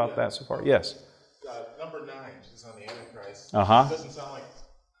about that so far? Yes? Number 9 is on the Antichrist. Antichrist. Uh-huh. It doesn't sound like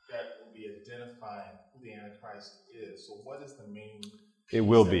that will be identifying who the Antichrist is. So what is the main... It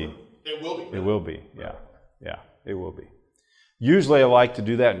will be. It will be. It will be, yeah. Yeah, it will be. Usually I like to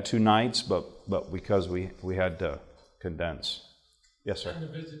do that in 2 nights, but because we had to condense. Yes, sir. On the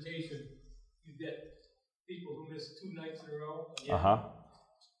visitation, you get people who miss 2 nights in a row. Uh-huh.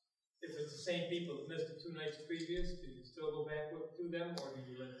 If it's the same people that missed the 2 nights previous, do you still go back to them, or do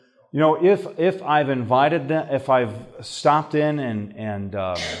you let them go? You know, if I've invited them, if I've stopped in and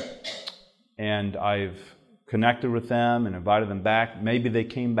I've connected with them and invited them back, maybe they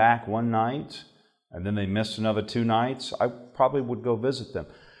came back 1 night and then they missed another 2 nights, I probably would go visit them.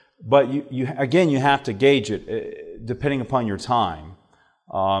 But you have to gauge it depending upon your time.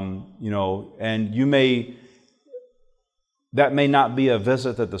 And that may not be a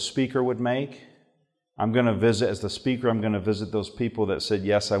visit that the speaker would make. I'm going to visit, as the speaker, I'm going to visit those people that said,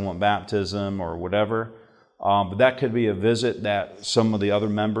 yes, I want baptism or whatever. But that could be a visit that some of the other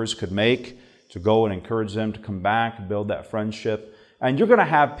members could make to go and encourage them to come back, build that friendship. And you're going to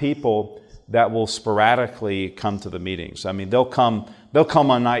have people that will sporadically come to the meetings. I mean, they'll come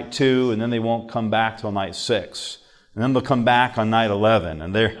on night 2, and then they won't come back till night 6. And then they'll come back on night 11,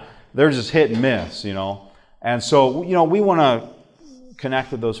 and they're just hit and miss, And so, we want to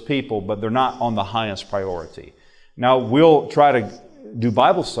connect with those people, but they're not on the highest priority. Now, we'll try to do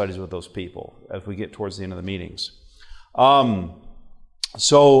Bible studies with those people as we get towards the end of the meetings.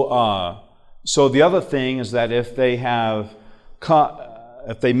 So the other thing is that if they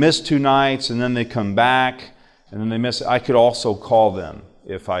miss 2 nights and then they come back and then they miss, I could also call them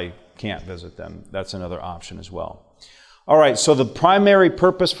if I can't visit them. That's another option as well. All right, so the primary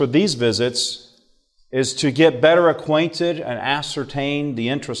purpose for these visits is to get better acquainted and ascertain the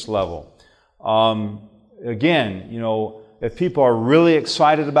interest level. Again, if people are really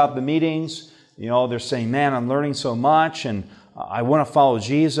excited about the meetings, they're saying, man, I'm learning so much and I want to follow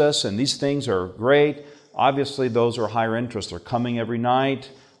Jesus and these things are great. Obviously, those are higher interest. They're coming every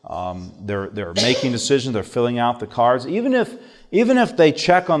night. They're making decisions. They're filling out the cards. Even if they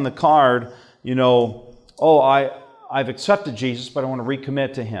check on the card, I've accepted Jesus, but I want to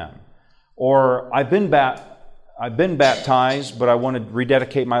recommit to Him. Or I've been baptized, but I want to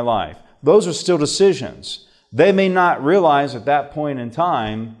rededicate my life. Those are still decisions. They may not realize at that point in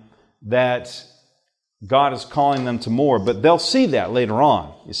time that God is calling them to more, but they'll see that later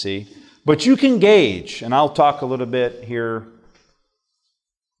on, you see. But you can gauge, and I'll talk a little bit here,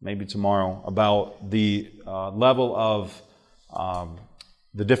 maybe tomorrow, about the level of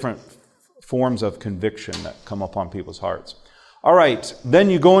the different forms of conviction that come upon people's hearts. All right, then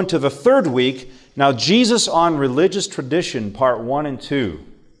you go into the 3rd week. Now, Jesus on religious tradition, part 1 and 2.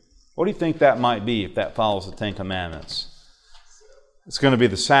 What do you think that might be if that follows the 10 Commandments? It's going to be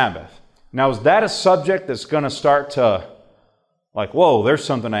the Sabbath. Now, is that a subject that's going to start to, whoa, there's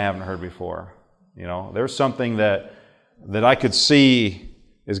something I haven't heard before. There's something that I could see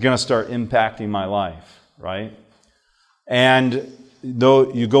is going to start impacting my life, right? And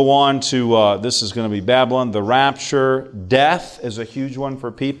though you go on to, this is going to be Babylon, the rapture, death is a huge one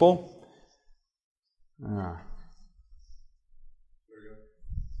for people.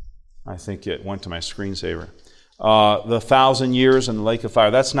 I think it went to my screensaver. The 1,000 years in the lake of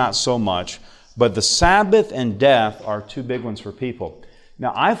fire, that's not so much. But the Sabbath and death are 2 big ones for people.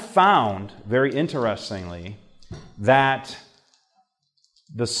 Now, I've found, very interestingly, that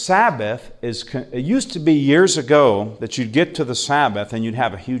the Sabbath it used to be years ago that you'd get to the Sabbath and you'd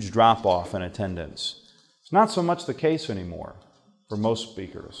have a huge drop-off in attendance. It's not so much the case anymore for most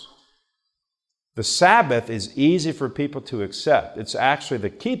speakers. The Sabbath is easy for people to accept. It's actually the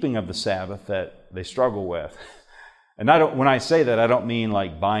keeping of the Sabbath that they struggle with. And when I say that, I don't mean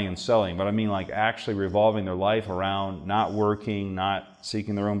like buying and selling, but I mean like actually revolving their life around not working, not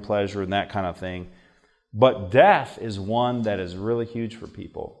seeking their own pleasure, and that kind of thing. But death is one that is really huge for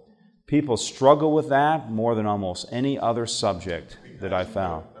people. People struggle with that more than almost any other subject that I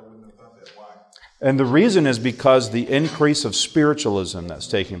found. And the reason is because the increase of spiritualism that's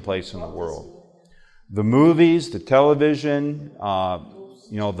taking place in the world. The movies, the television,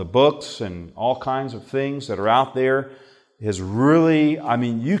 the books and all kinds of things that are out there is really,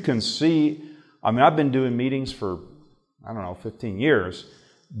 you can see, I've been doing meetings for, 15 years,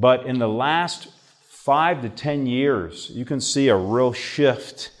 but in the last 5 to 10 years, you can see a real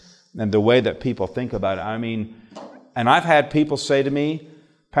shift in the way that people think about it. And I've had people say to me,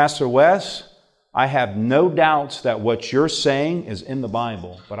 Pastor Wes, I have no doubts that what you're saying is in the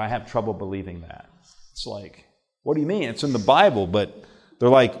Bible, but I have trouble believing that. It's like, what do you mean? It's in the Bible, but they're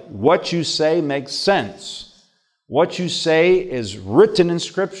like, what you say makes sense. What you say is written in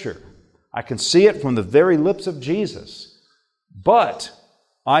Scripture. I can see it from the very lips of Jesus. But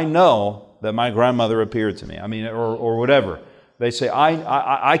I know that my grandmother appeared to me. I mean, or whatever. They say,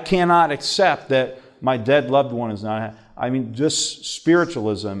 I cannot accept that my dead loved one is not. I mean, just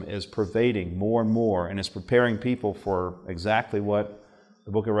spiritualism is pervading more and more, and it's preparing people for exactly what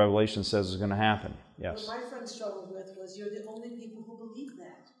the book of Revelation says is going to happen. Yes. What my friend struggled with was you're the only people who believe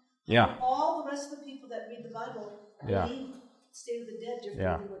that. Yeah. All the rest of the people that read the Bible believe state of the dead differently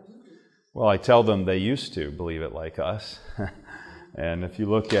than what you do. Well, I tell them they used to believe it like us. And if you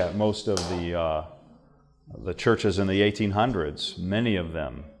look at most of the churches in the 1800s, many of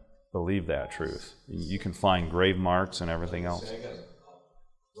them believe that truth. You can find grave marks and everything else. I got a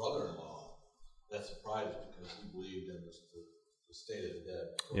brother-in-law that surprised because he believed in the state of the dead.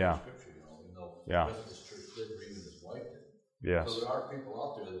 Yeah. Scripture, even though Yeah. the Methodist Church didn't, or even his wife did. Yes. So there are people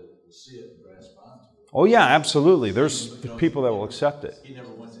out there that will see it and grasp onto it. Oh yeah, absolutely. There's people that will accept it. He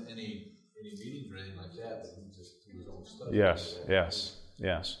never went to any meetings or anything like that, but he was own study.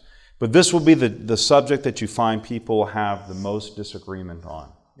 Yes. But this will be the subject that you find people have the most disagreement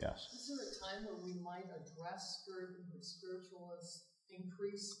on. Yes. Is there a time when we might address spiritualist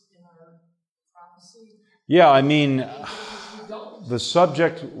increase in our prophecy? Yeah, I mean, the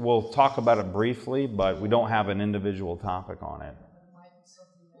subject, we'll talk about it briefly, but we don't have an individual topic on it.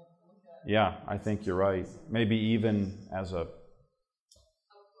 Yeah, I think you're right. Maybe even as a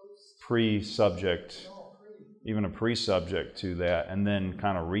pre-subject, even a pre-subject to that, and then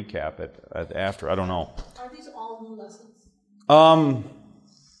kind of recap it after. I don't know. Are these all new lessons?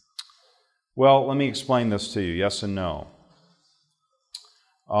 Well, let me explain this to you. Yes and no.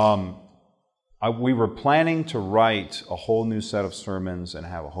 We were planning to write a whole new set of sermons and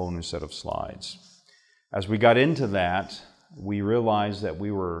have a whole new set of slides. As we got into that, we realized that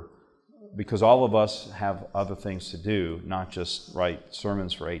because all of us have other things to do, not just write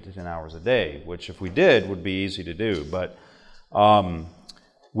sermons for 8 to 10 hours a day, which if we did would be easy to do. But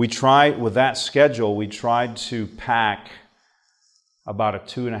we tried, with that schedule, we tried to pack about a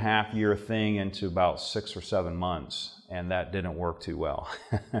 2.5-year thing into about 6 or 7 months, and that didn't work too well.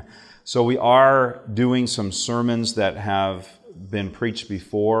 So we are doing some sermons that have been preached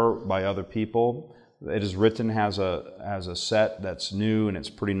before by other people. It is written as a set that's new, and it's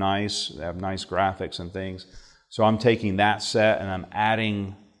pretty nice. They have nice graphics and things. So I'm taking that set and I'm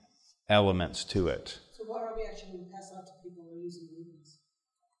adding elements to it. So what are we actually going to pass out to people who are using movies?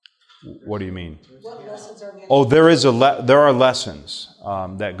 What do you mean? What lessons are we actually... Oh, there are lessons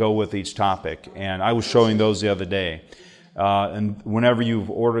that go with each topic, and I was showing those the other day. And whenever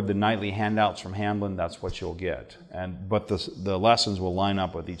you've ordered the nightly handouts from Hamblin, that's what you'll get. But the lessons will line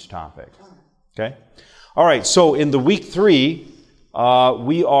up with each topic. Okay? All right, so in the week 3,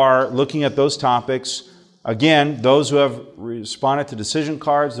 we are looking at those topics. Again, those who have responded to decision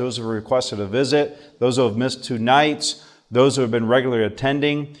cards, those who have requested a visit, those who have missed 2 nights, those who have been regularly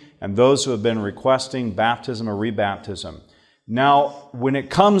attending, and those who have been requesting baptism or rebaptism. Now, when it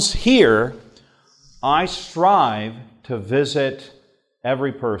comes here, I strive to visit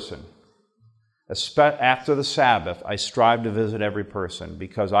every person. After the Sabbath, I strive to visit every person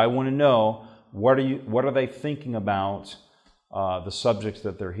because I want to know what are they thinking about the subjects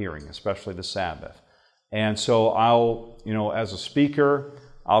that they're hearing, especially the Sabbath. And so I'll, as a speaker,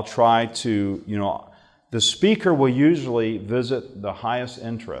 I'll try to, the speaker will usually visit the highest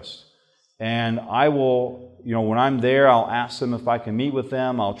interest. And I will, when I'm there, I'll ask them if I can meet with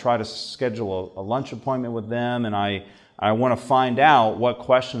them. I'll try to schedule a lunch appointment with them, and I want to find out what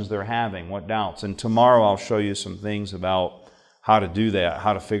questions they're having, what doubts. And tomorrow I'll show you some things about how to do that,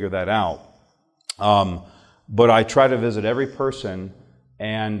 how to figure that out. But I try to visit every person,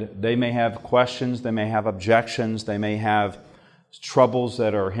 and they may have questions, they may have objections, they may have troubles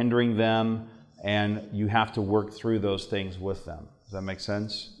that are hindering them, and you have to work through those things with them. Does that make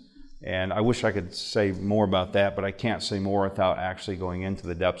sense? And I wish I could say more about that, but I can't say more without actually going into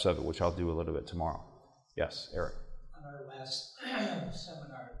the depths of it, which I'll do a little bit tomorrow. Yes, Eric. On our last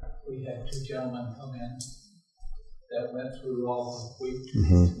seminar, we had 2 gentlemen come in that went through all of week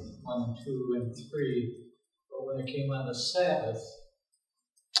 1 and 2 and 3, but when it came on the Sabbath,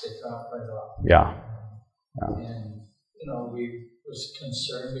 it dropped right off. Yeah. And, we was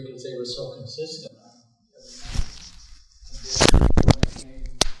concerned because they were so consistent on every night. And then when it came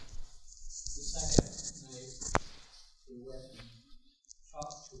the second night, we went and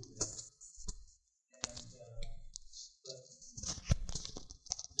talked to them. And,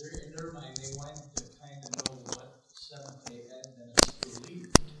 but in their mind, they wanted to kind of know what Seventh-day Adventists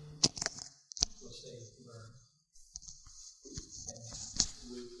believed, which they learned in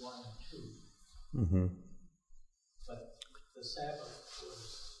week 1 and 2. Mm-hmm. But the Sabbath was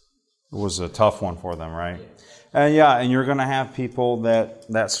It was a tough one for them, right? And and you're going to have people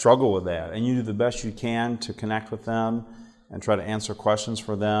that struggle with that. And you do the best you can to connect with them and try to answer questions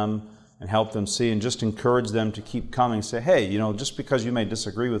for them and help them see and just encourage them to keep coming. Say, hey, just because you may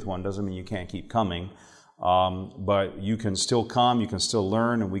disagree with one doesn't mean you can't keep coming. But you can still come, you can still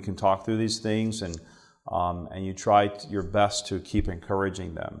learn, and we can talk through these things, and you try your best to keep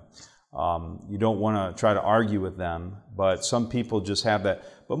encouraging them. You don't want to try to argue with them, but some people just have that.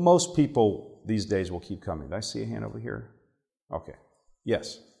 But most people these days will keep coming. Did I see a hand over here? Okay.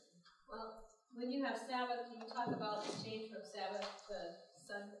 Yes? Well, when you have Sabbath, you talk about the change from Sabbath to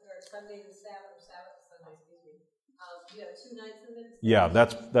Sunday to Sabbath, or Sabbath to Sunday, excuse me. You have 2 nights of it? Yeah,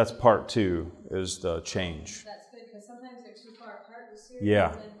 that's part 2 is the change. That's good, because sometimes they're too far apart in the series,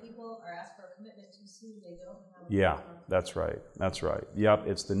 Yeah. and then people are asked for a commitment too soon, they don't have a Yeah, that's right. Yep,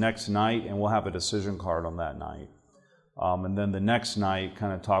 it's the next night, and we'll have a decision card on that night. And then the next night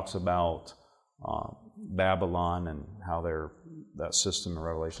kind of talks about Babylon and how that system in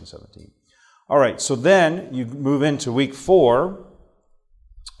Revelation 17. All right, so then you move into week 4,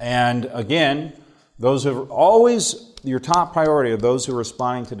 and again, those who are always, your top priority are those who are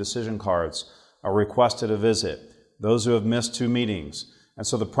responding to decision cards, are requested a visit, those who have missed 2 meetings. And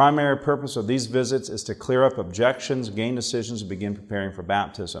so the primary purpose of these visits is to clear up objections, gain decisions, and begin preparing for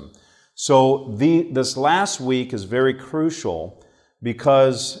baptism. So this last week is very crucial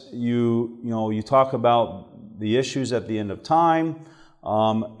because you talk about the issues at the end of time,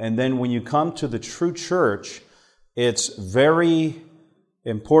 and then when you come to the true church, it's very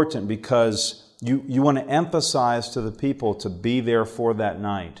important because you want to emphasize to the people to be there for that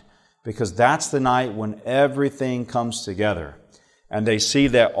night, because that's the night when everything comes together. And they see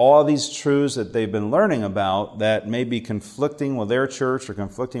that all these truths that they've been learning about that may be conflicting with their church or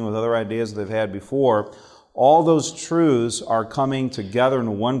conflicting with other ideas they've had before, all those truths are coming together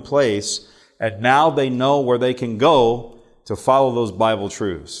in one place, and now they know where they can go to follow those Bible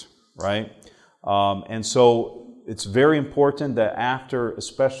truths, right? And so it's very important that after,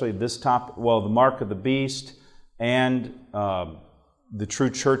 especially this topic, the mark of the beast and the true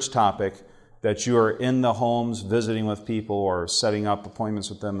church topic, that you are in the homes visiting with people or setting up appointments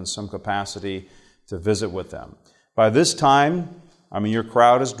with them in some capacity to visit with them. By this time, your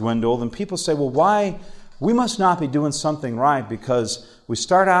crowd has dwindled, and people say, well, why? We must not be doing something right, because we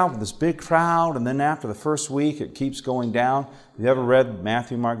start out with this big crowd, and then after the first week, it keeps going down. Have you ever read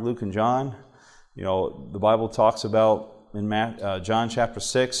Matthew, Mark, Luke, and John? The Bible talks about in John chapter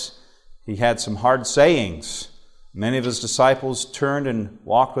 6, he had some hard sayings. Many of his disciples turned and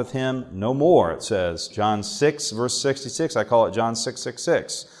walked with him no more, it says. John 6, verse 66. I call it John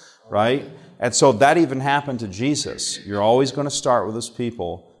 666, right? And so that even happened to Jesus. You're always going to start with those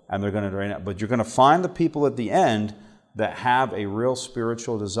people, and they're going to drain out. But you're going to find the people at the end that have a real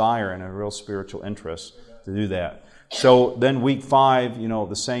spiritual desire and a real spiritual interest to do that. So then week 5,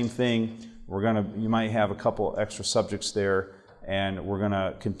 the same thing. You might have a couple extra subjects there, and we're going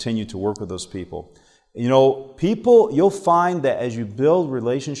to continue to work with those people. You'll find that as you build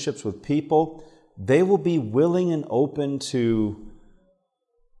relationships with people, they will be willing and open to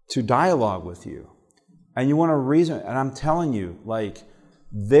dialogue with you. And you want to reason, and I'm telling you,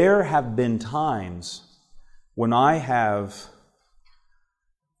 there have been times when I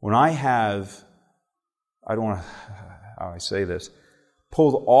don't want to, how I say this,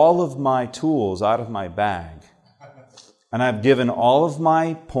 pulled all of my tools out of my bag. And I've given all of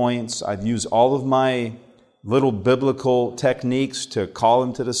my points, I've used all of my little biblical techniques to call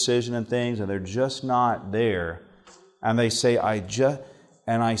them to decision and things, and they're just not there. And they say,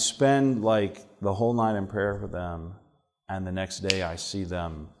 and I spend the whole night in prayer for them, and the next day I see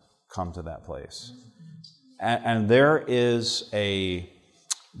them come to that place. And there is a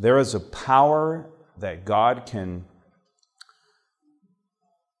power that God can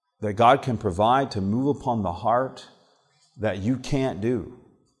provide to move upon the heart that you can't do.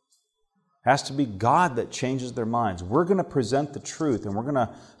 It has to be God that changes their minds. We're going to present the truth, and we're going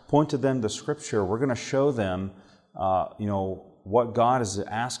to point to them the Scripture. We're going to show them, what God is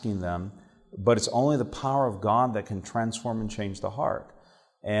asking them. But it's only the power of God that can transform and change the heart.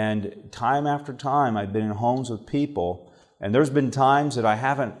 And time after time, I've been in homes with people, and there's been times that I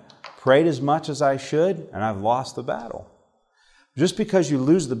haven't prayed as much as I should, and I've lost the battle. Just because you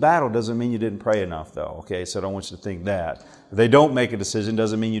lose the battle doesn't mean you didn't pray enough, though. Okay, so I don't want you to think that. If they don't make a decision,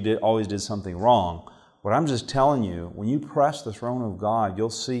 doesn't mean you always did something wrong. But I'm just telling you, when you press the throne of God, you'll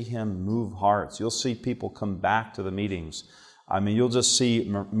see Him move hearts. You'll see people come back to the meetings. You'll just see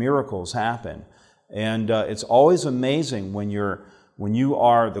miracles happen. And it's always amazing when you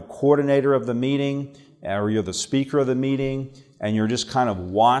are the coordinator of the meeting, or you're the speaker of the meeting, and you're just kind of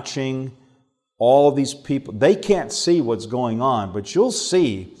watching all these people. They can't see what's going on, but you'll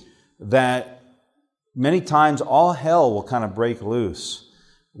see that many times all hell will kind of break loose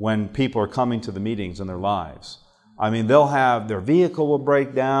when people are coming to the meetings in their lives. I mean, they'll have, their vehicle will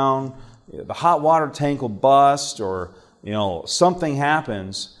break down, the hot water tank will bust, or, something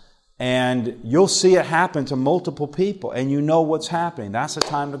happens, and you'll see it happen to multiple people, and you know what's happening. That's the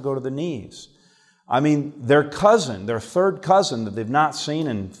time to go to the knees. I mean, their cousin, their third cousin that they've not seen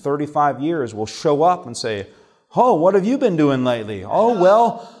in 35 years will show up and say, "Oh, what have you been doing lately?" "Oh,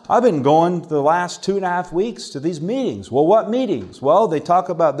 well, I've been going the last 2.5 weeks to these meetings." "Well, what meetings?" "Well, they talk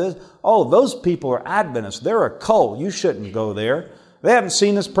about this." "Oh, those people are Adventists. They're a cult. You shouldn't go there." They haven't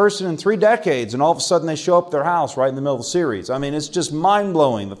seen this person in 3 decades, and all of a sudden they show up at their house right in the middle of the series. I mean, it's just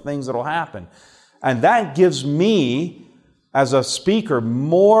mind-blowing, the things that will happen. And that gives me, as a speaker,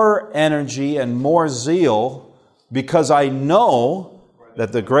 more energy and more zeal, because I know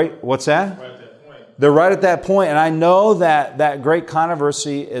that the great... What's that? They're right at that point, and I know that that great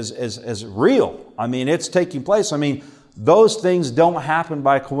controversy is real. I mean, it's taking place. I mean, those things don't happen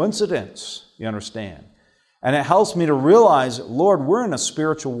by coincidence, you understand? And it helps me to realize, Lord, we're in a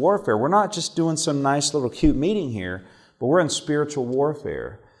spiritual warfare. We're not just doing some nice little cute meeting here, but we're in spiritual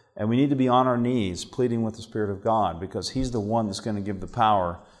warfare. And we need to be on our knees pleading with the Spirit of God, because He's the one that's going to give the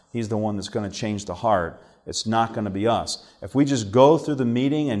power. He's the one that's going to change the heart. It's not going to be us. If we just go through the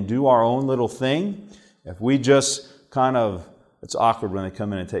meeting and do our own little thing, if we just kind of... It's awkward when they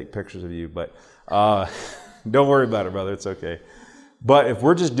come in and take pictures of you, but don't worry about it, brother. It's okay. But if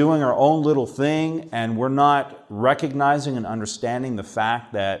we're just doing our own little thing and we're not recognizing and understanding the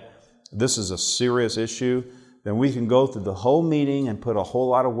fact that this is a serious issue, then we can go through the whole meeting and put a whole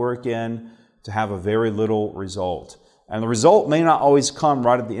lot of work in to have a very little result. And the result may not always come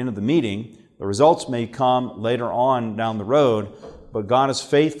right at the end of the meeting. The results may come later on down the road, but God is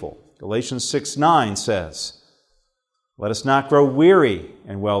faithful. Galatians 6:9 says, "Let us not grow weary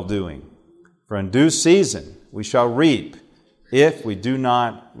in well-doing, for in due season we shall reap, if we do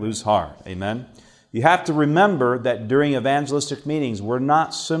not lose heart." Amen. You have to remember that during evangelistic meetings, we're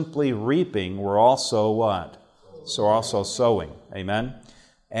not simply reaping, we're also what? So we're also sowing. Amen.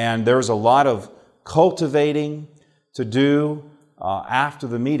 And there's a lot of cultivating to do after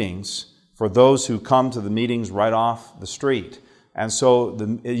the meetings for those who come to the meetings right off the street. And so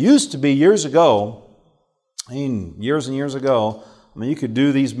it used to be years ago, years and years ago, you could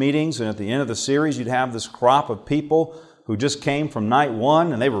do these meetings, and at the end of the series, you'd have this crop of people who just came from night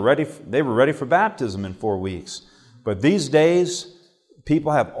one, and they were ready for baptism in 4 weeks. But these days,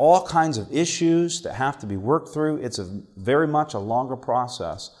 people have all kinds of issues that have to be worked through. It's very much a longer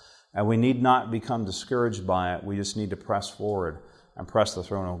process, and we need not become discouraged by it. We just need to press forward and press the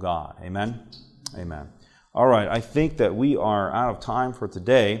throne of God. Amen? Amen. All right, I think that we are out of time for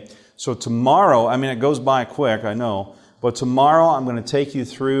today. So tomorrow, it goes by quick, I know, but tomorrow I'm going to take you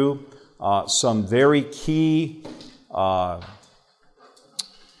through some very key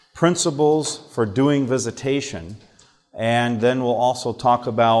principles for doing visitation, and then we'll also talk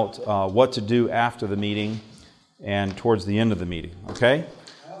about what to do after the meeting and towards the end of the meeting. Okay?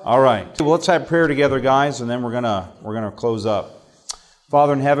 All right. Well, let's have prayer together, guys, and then we're gonna close up.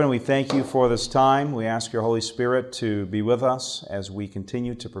 Father in heaven, we thank you for this time. We ask your Holy Spirit to be with us as we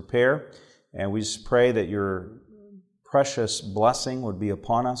continue to prepare, and we just pray that your precious blessing would be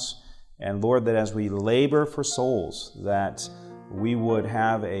upon us. And Lord, that as we labor for souls, that we would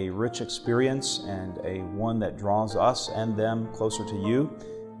have a rich experience and a one that draws us and them closer to you,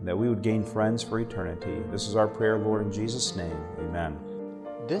 and that we would gain friends for eternity. This is our prayer, Lord, in Jesus' name. Amen.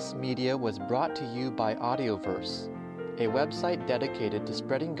 This media was brought to you by Audioverse, a website dedicated to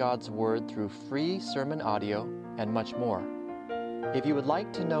spreading God's Word through free sermon audio and much more. If you would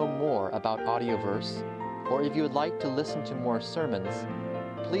like to know more about Audioverse, or if you would like to listen to more sermons,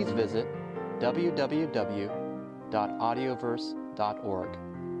 please visit www.audioverse.org.